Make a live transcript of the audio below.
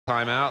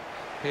time out.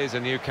 Here's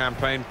a new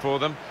campaign for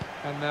them,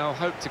 and they'll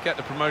hope to get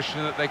the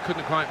promotion that they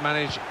couldn't quite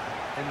manage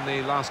in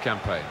the last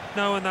campaign.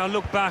 No, and they'll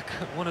look back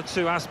at one or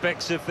two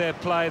aspects of their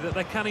play that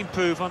they can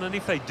improve on, and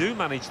if they do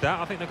manage that,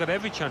 I think they've got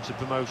every chance of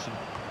promotion.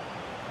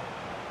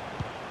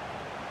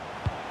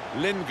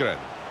 Lindgren.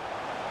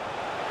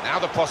 Now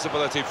the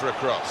possibility for a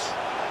cross.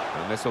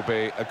 And this will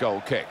be a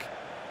goal kick.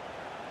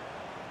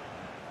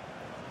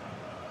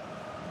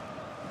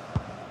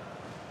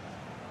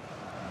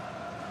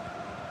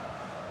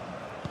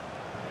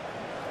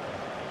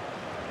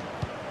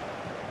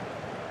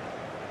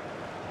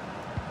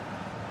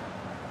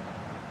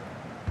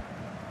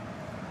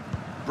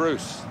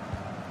 Bruce.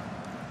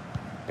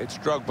 It's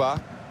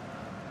Drogba.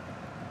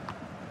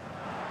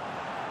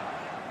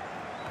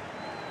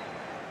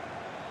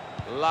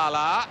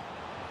 Lala.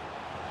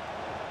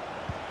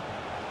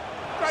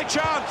 Great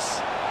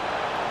chance.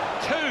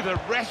 To the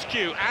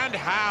rescue, and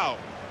how.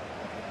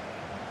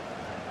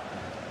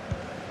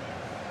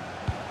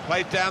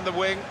 Played down the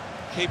wing,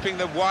 keeping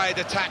the wide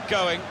attack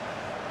going.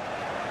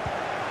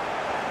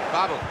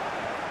 Babel.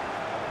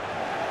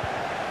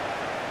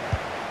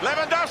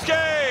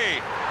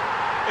 Lewandowski!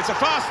 It's a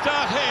fast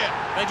start here.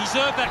 They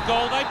deserve that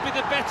goal. They'd be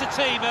the better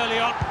team early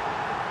on.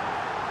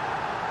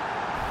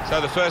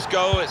 So the first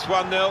goal, it's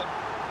 1-0.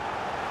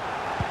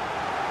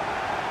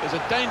 There's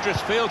a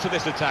dangerous feel to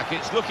this attack.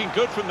 It's looking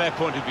good from their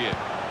point of view.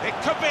 It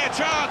could be a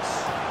chance.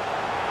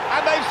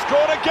 And they've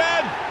scored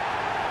again.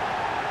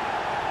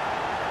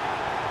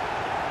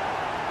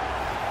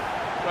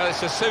 Well,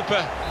 it's a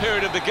super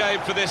period of the game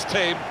for this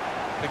team.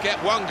 To get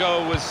one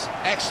goal was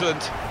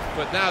excellent,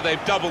 but now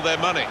they've doubled their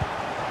money.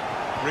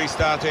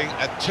 Restarting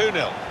at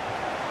 2-0.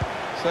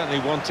 Certainly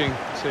wanting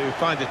to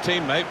find a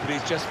teammate, but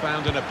he's just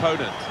found an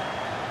opponent.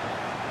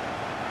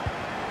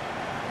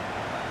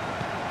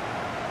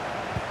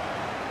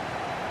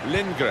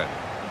 Lindgren.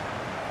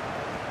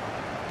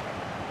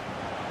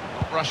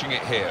 Not rushing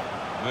it here.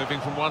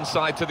 Moving from one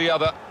side to the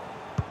other.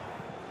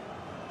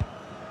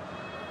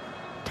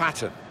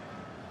 Patton.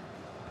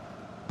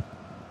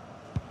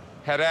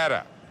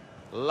 Herrera.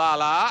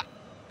 Lala.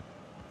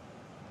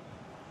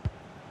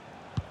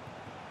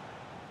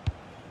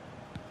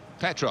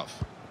 Petrov.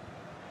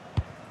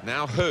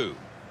 Now who?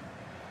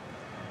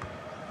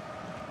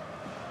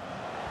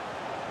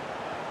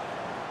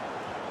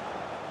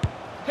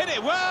 Hit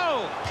it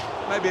well!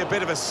 Maybe a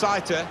bit of a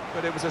sighter,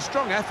 but it was a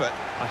strong effort.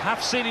 I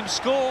have seen him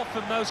score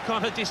from those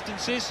kind of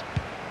distances.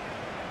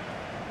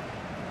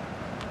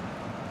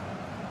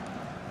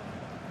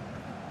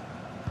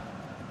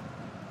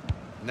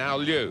 Now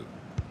Liu.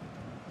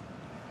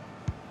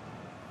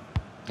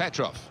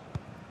 Petrov.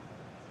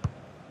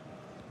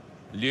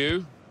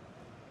 Liu.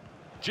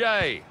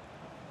 Jay.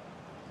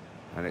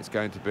 And it's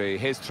going to be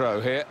his throw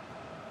here.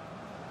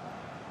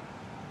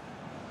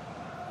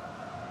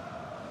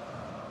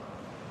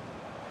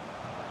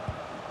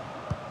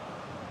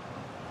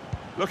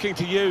 Looking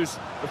to use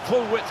the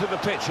full width of the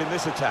pitch in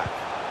this attack.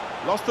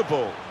 Lost the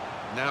ball.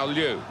 Now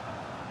Liu.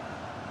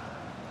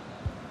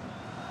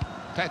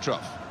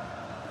 Petrov.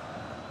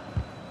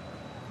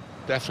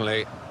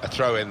 Definitely a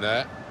throw in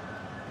there.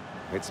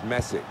 It's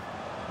Messi.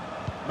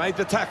 Made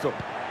the tackle.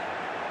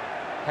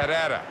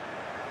 Herrera.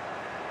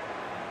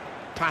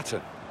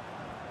 Patton.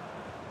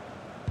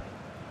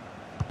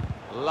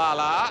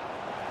 Lala.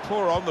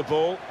 Poor on the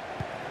ball.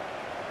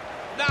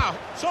 Now,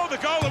 saw the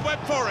goal and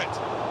went for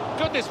it.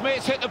 Goodness me,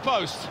 it's hit the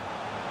post.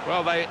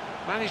 Well, they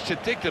managed to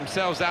dig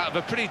themselves out of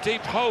a pretty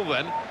deep hole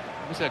then.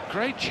 It was a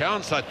great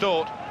chance, I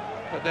thought,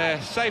 but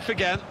they're safe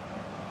again.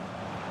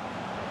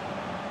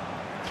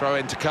 Throw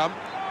in to come.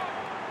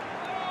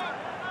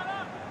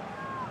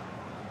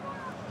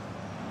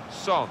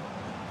 Son.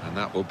 And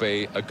that will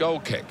be a goal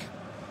kick.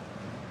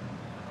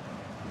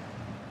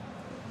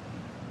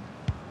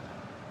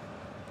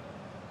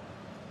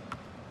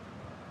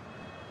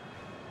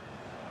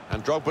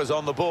 And Drogba's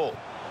on the ball.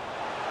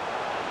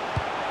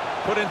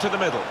 Put into the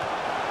middle.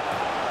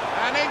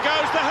 And in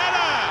goes the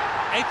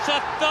header! It's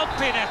a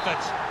thumping effort.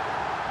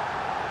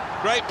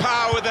 Great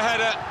power with the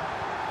header.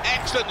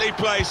 Excellently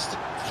placed.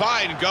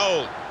 Fine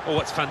goal. Oh,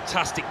 it's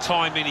fantastic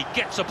timing. He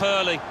gets up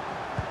early.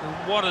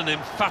 And what an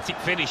emphatic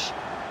finish.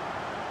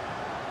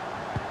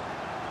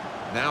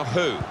 Now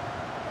who?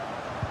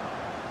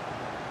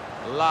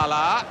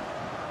 Lala.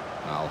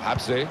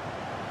 Al-Habsi.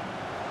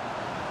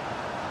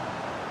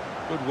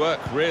 Good work,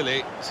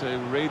 really, to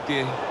read the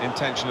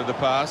intention of the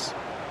pass.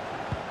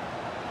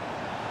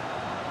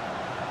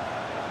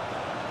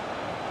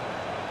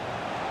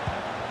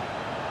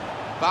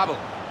 Babel.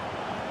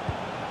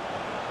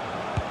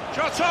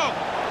 Shot on!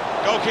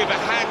 Goalkeeper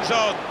hangs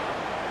on.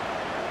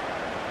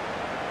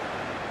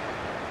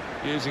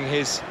 Using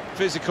his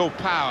physical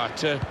power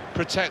to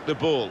protect the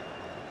ball.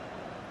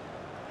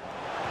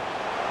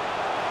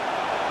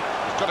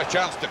 He's got a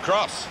chance to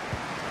cross.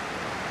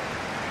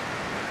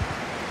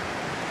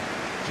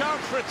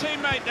 Chance for a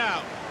teammate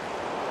now.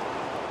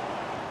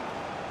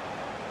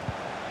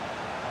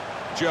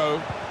 Joe.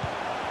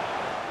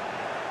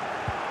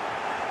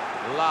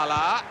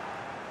 Lala.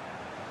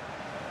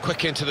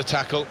 Quick into the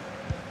tackle.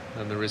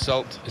 and the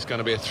result is going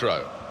to be a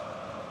throw.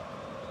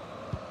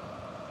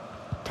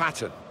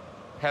 Patton.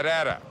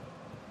 Herrera.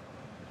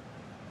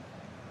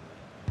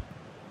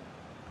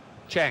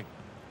 Cheng.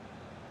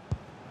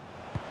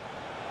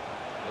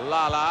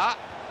 Lala.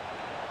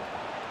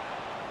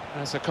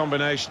 That's a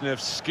combination of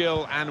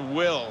skill and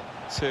will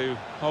to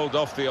hold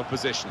off the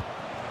opposition.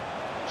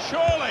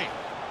 Surely!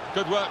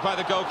 Good work by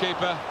the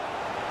goalkeeper.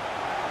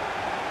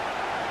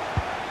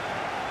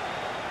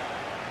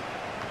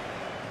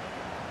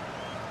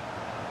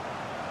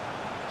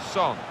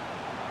 Son.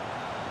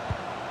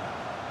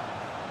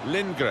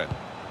 Lindgren.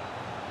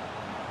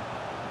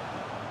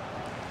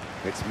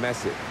 It's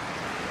Messi.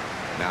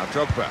 Now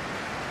Drogba.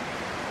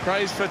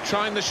 Praise for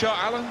trying the shot,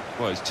 Alan.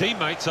 Well, his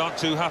teammates aren't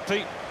too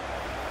happy.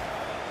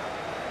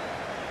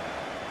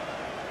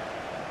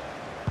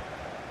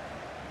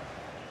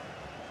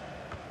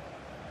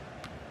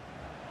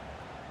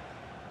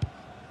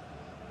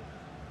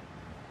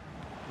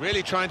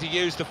 Really trying to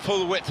use the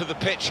full width of the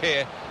pitch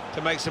here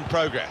to make some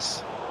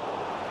progress.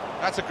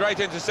 That's a great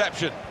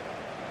interception.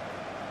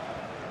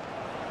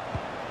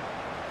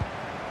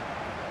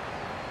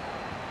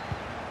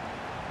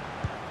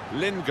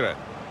 Lindgren.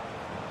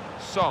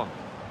 Son.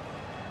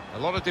 A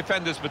lot of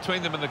defenders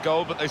between them and the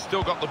goal, but they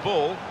still got the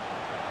ball.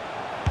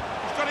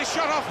 He's got his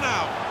shot off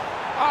now.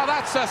 Oh,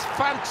 that's a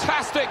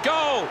fantastic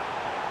goal.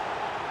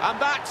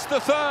 And that's the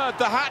third,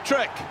 the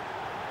hat-trick.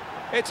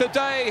 It's a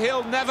day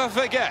he'll never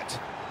forget.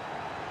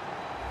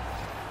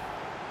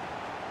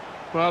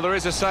 Well, there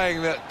is a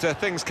saying that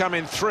things come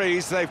in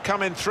threes. They've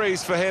come in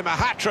threes for him, a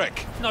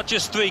hat-trick. Not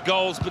just 3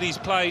 goals, but he's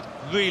played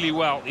really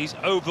well. His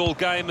overall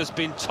game has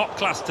been top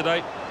class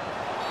today.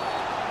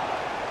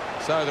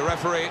 So the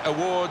referee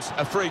awards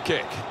a free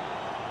kick.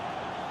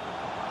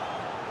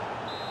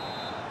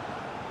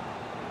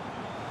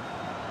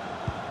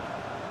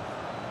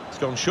 It's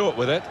gone short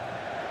with it.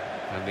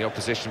 And the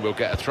opposition will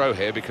get a throw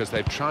here because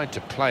they've tried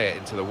to play it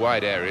into the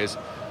wide areas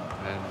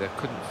and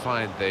couldn't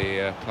find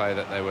the player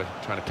that they were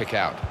trying to pick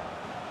out.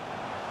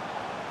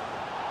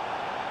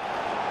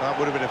 That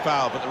would have been a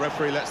foul, but the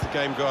referee lets the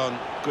game go on.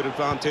 Good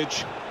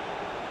advantage.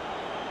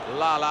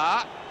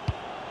 Lala.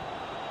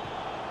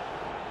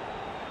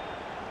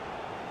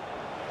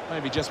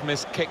 Maybe just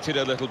kicked it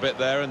a little bit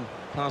there, and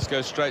pass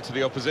goes straight to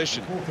the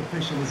opposition. Fourth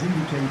official has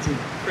indicated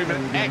 3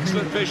 minutes,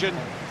 excellent vision.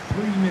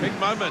 Big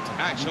moment,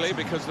 actually,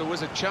 because there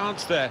was a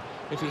chance there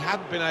if he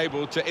hadn't been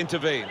able to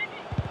intervene.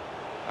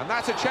 And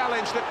that's a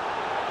challenge that...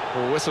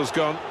 Oh, whistle's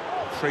gone.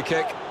 Free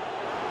kick.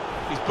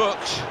 He's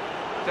booked.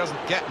 He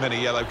doesn't get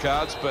many yellow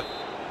cards, but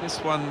this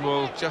one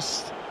will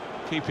just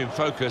keep him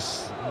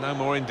focused. No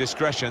more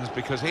indiscretions,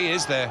 because he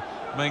is their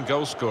main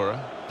goal scorer.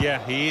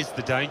 Yeah, he is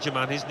the danger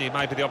man, isn't he?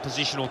 Maybe the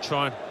opposition will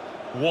try and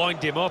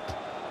wind him up,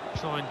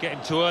 try and get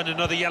him to earn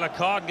another yellow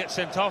card and get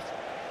sent off.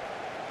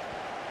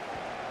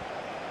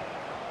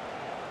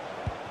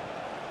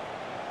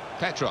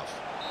 Petrov.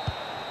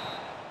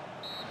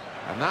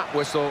 And that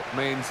whistle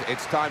means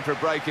it's time for a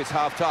break. It's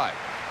half-time.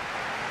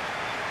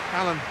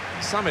 Alan,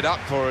 sum it up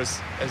for us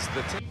as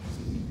the team.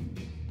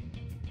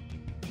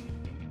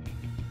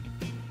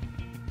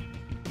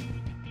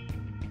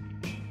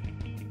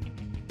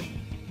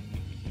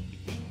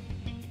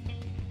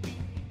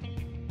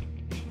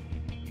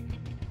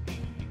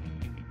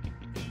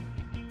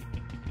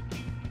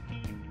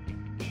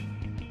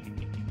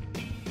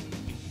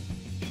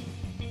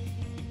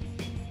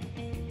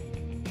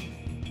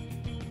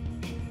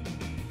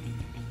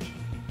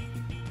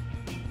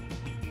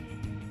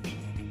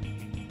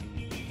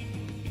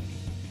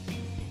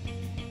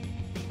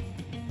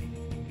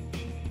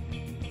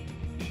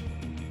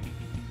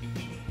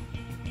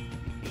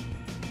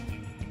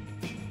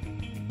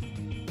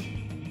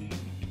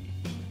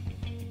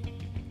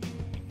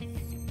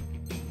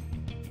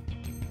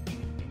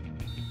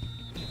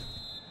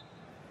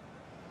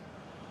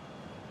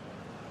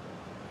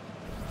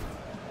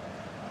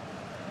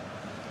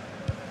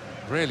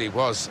 Really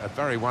was a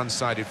very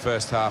one-sided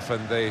first half,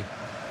 and the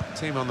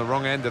team on the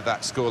wrong end of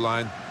that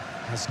scoreline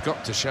has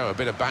got to show a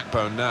bit of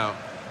backbone now.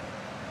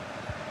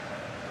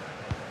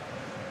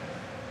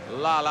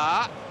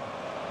 Lala.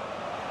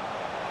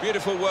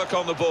 Beautiful work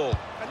on the ball.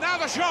 And now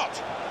the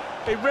shot!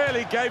 He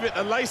really gave it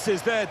the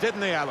laces there,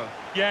 didn't he, Alan?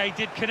 Yeah, he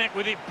did connect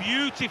with it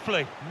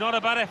beautifully. Not a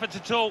bad effort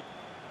at all.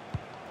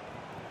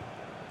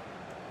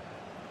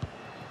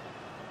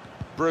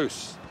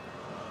 Bruce.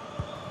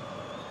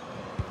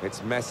 It's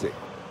Messi.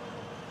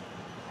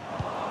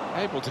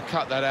 Able to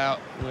cut that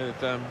out with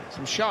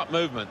some sharp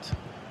movement.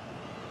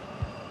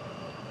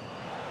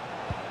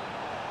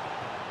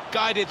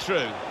 Guided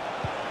through.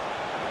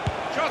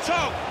 Shot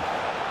on!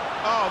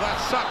 Oh,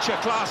 that's such a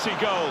classy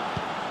goal.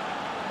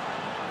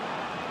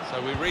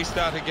 So we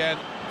restart again,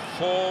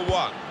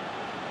 4-1.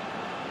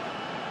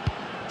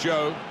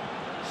 Joe,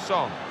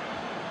 Son.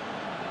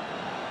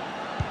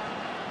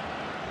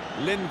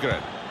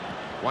 Lindgren,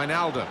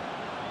 Wijnaldum.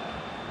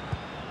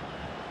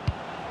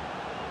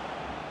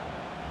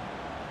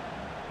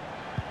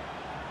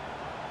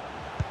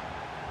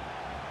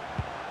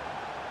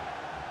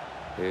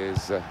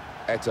 Here's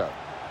Eto'o.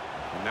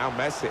 And now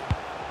Messi.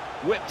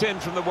 Whipped in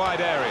from the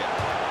wide area.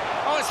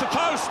 Oh, it's the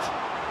post!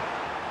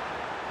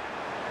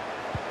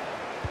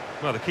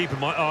 Well, the keeper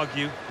might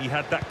argue he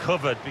had that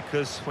covered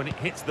because when it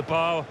hits the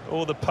bar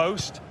or the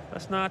post,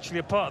 that's not actually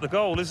a part of the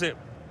goal, is it?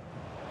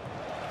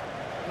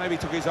 Maybe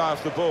took his eye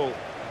off the ball.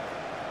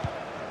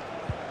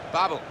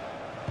 Babel.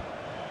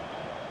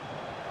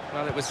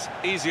 Well, it was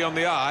easy on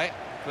the eye,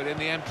 but in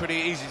the end pretty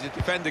easy to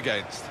defend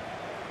against.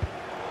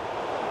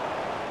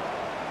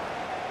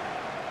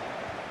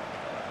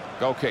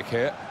 Goal kick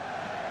here.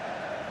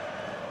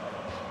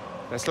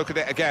 Let's look at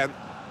it again.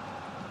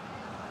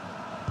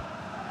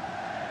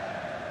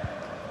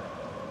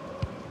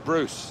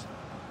 Bruce.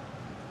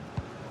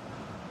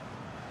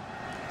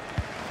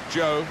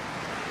 Joe.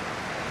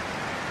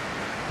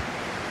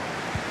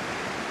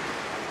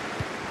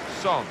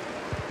 Son.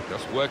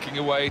 Just working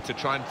away to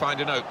try and find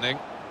an opening.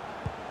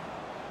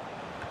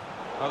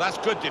 Oh, that's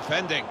good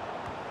defending.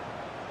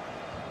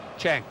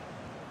 Cheng.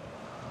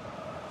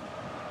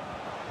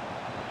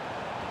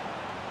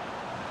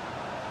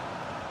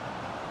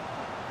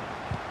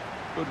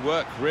 Good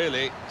work,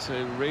 really,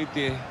 to read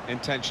the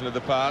intention of the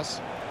pass.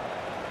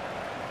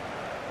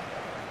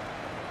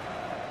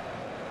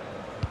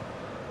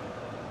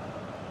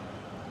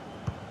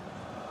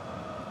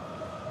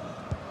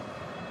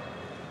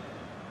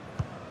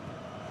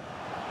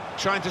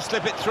 Trying to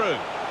slip it through.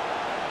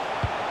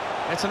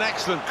 It's an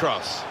excellent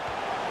cross.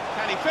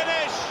 Can he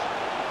finish?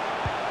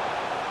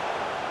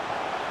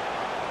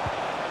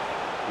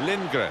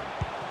 Lindgren.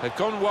 They've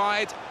gone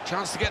wide.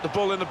 Chance to get the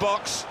ball in the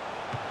box.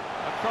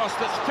 A cross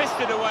that's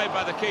fisted away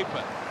by the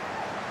keeper.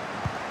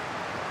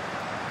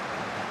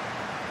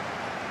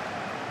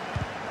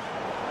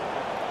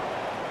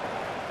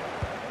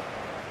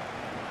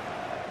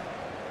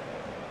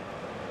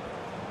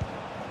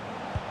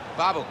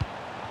 Babel.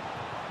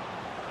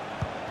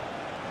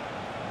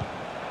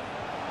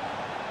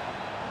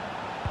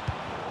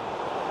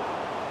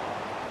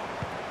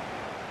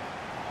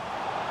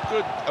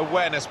 Good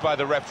awareness by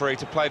the referee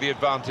to play the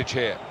advantage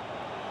here.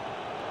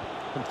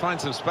 Can find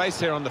some space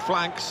here on the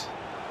flanks.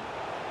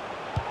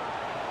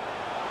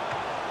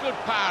 Good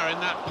power in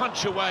that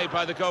punch away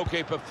by the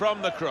goalkeeper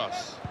from the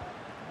cross.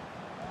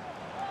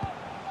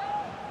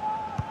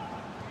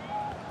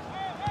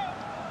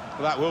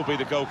 Well, that will be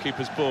the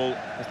goalkeeper's ball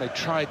as they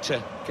tried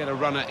to get a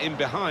runner in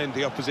behind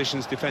the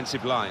opposition's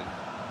defensive line.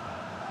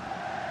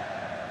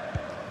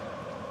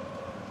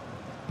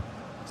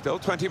 Still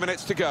 20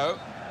 minutes to go.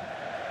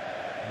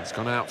 It's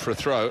gone out for a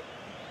throw.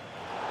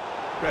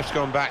 Ref's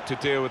gone back to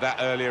deal with that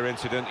earlier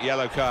incident,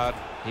 yellow card.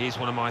 He's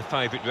one of my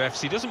favourite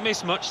refs. He doesn't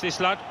miss much, this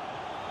lad.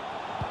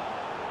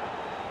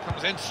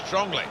 Comes in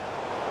strongly.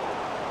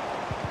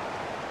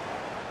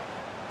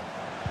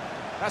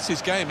 That's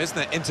his game, isn't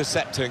it?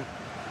 Intercepting.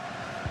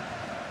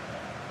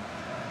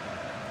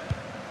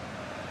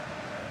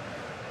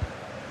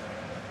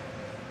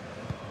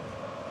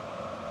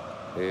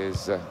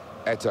 Here's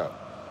Eto.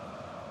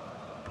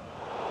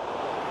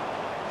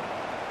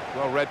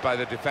 Well read by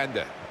the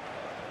defender.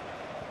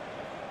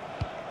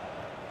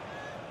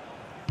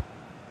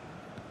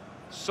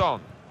 Son.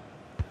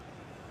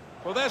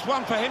 Well, there's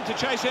one for him to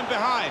chase in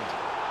behind.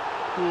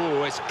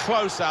 Ooh, it's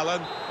close,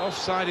 Alan.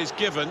 Offside is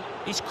given.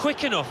 He's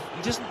quick enough.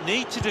 He doesn't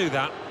need to do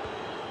that.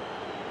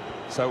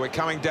 So we're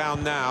coming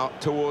down now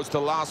towards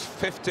the last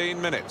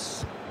 15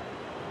 minutes.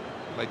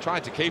 They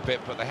tried to keep it,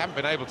 but they haven't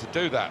been able to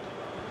do that.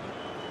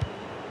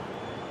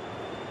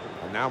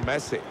 And now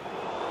Messi.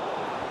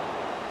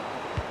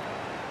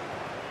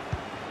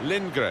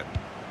 Lindgren.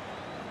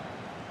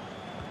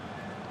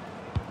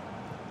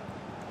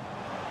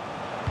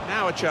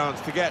 Now a chance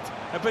to get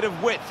a bit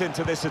of width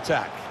into this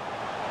attack.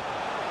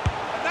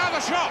 And now the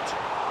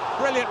shot!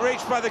 Brilliant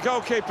reach by the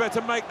goalkeeper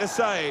to make the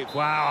save.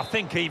 Wow, I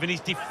think even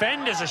his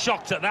defenders are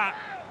shocked at that.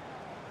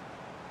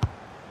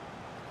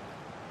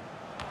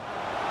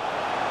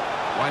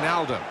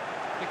 Wijnaldum.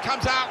 It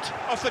comes out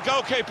off the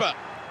goalkeeper.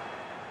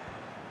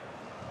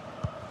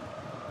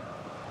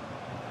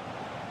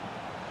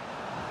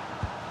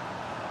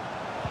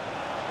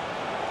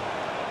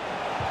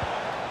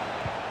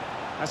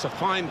 That's a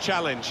fine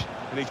challenge,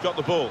 and he's got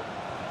the ball.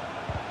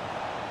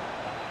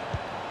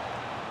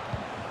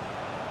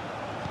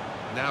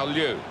 Now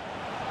Liu.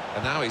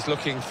 And now he's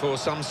looking for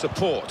some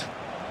support.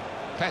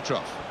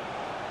 Petrov.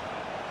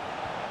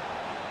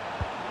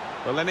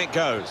 Well, then it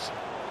goes.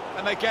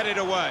 And they get it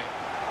away.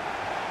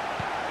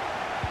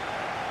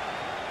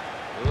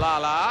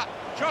 Lala.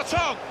 Shot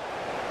on!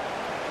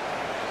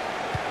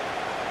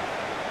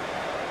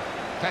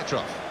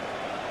 Petrov.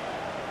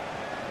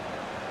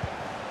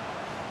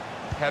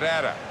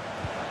 Herrera.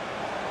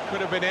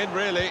 Could have been in,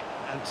 really,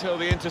 until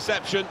the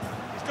interception.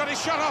 He's got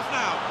his shot off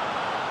now.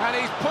 And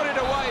he's put it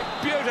away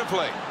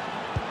beautifully.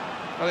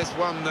 Well, it's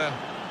one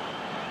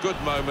good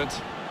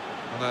moment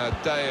on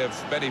a day of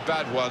many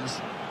bad ones,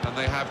 and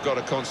they have got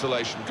a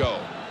consolation goal.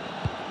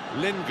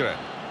 Lindgren.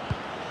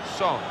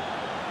 Son.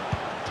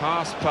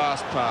 Pass,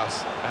 pass,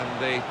 pass. And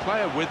the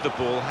player with the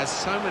ball has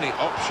so many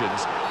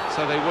options,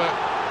 so they work.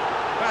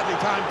 Badly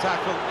timed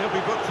tackle. He'll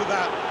be booked for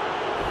that.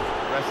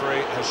 The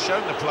referee has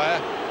shown the player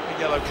a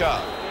yellow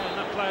card. Yeah,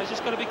 players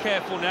just got to be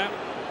careful now.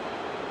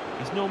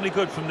 He's normally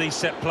good from these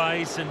set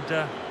plays,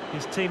 and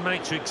his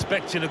teammates are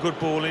expecting a good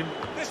ball in.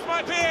 This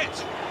might be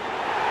it!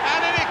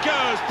 And in it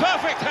goes!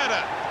 Perfect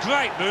header!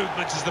 Great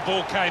movement as the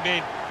ball came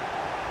in.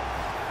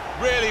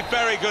 Really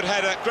very good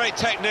header, great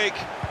technique,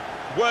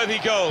 worthy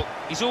goal.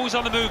 He's always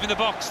on the move in the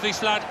box,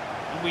 this lad.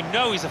 And we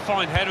know he's a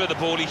fine header of the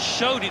ball. He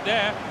showed it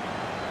there.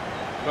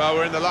 Well,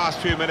 we're in the last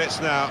few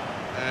minutes now,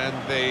 and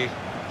the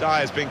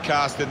die has been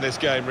cast in this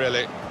game,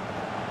 really.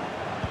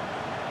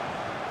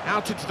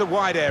 Out into the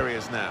wide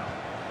areas now.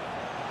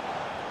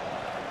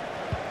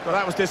 Well,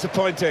 that was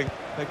disappointing.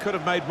 They could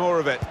have made more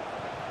of it.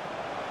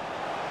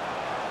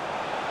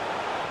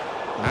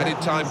 Added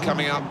time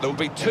coming up. There will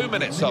be 2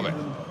 minutes of it.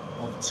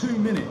 2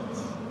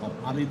 minutes of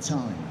added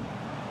time.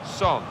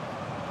 Son.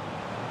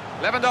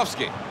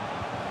 Lewandowski.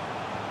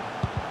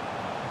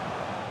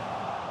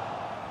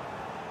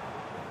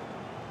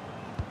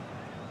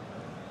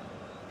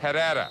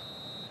 Herrera.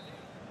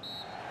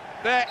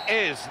 There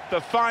is the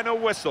final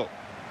whistle.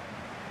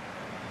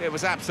 It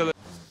was absolute.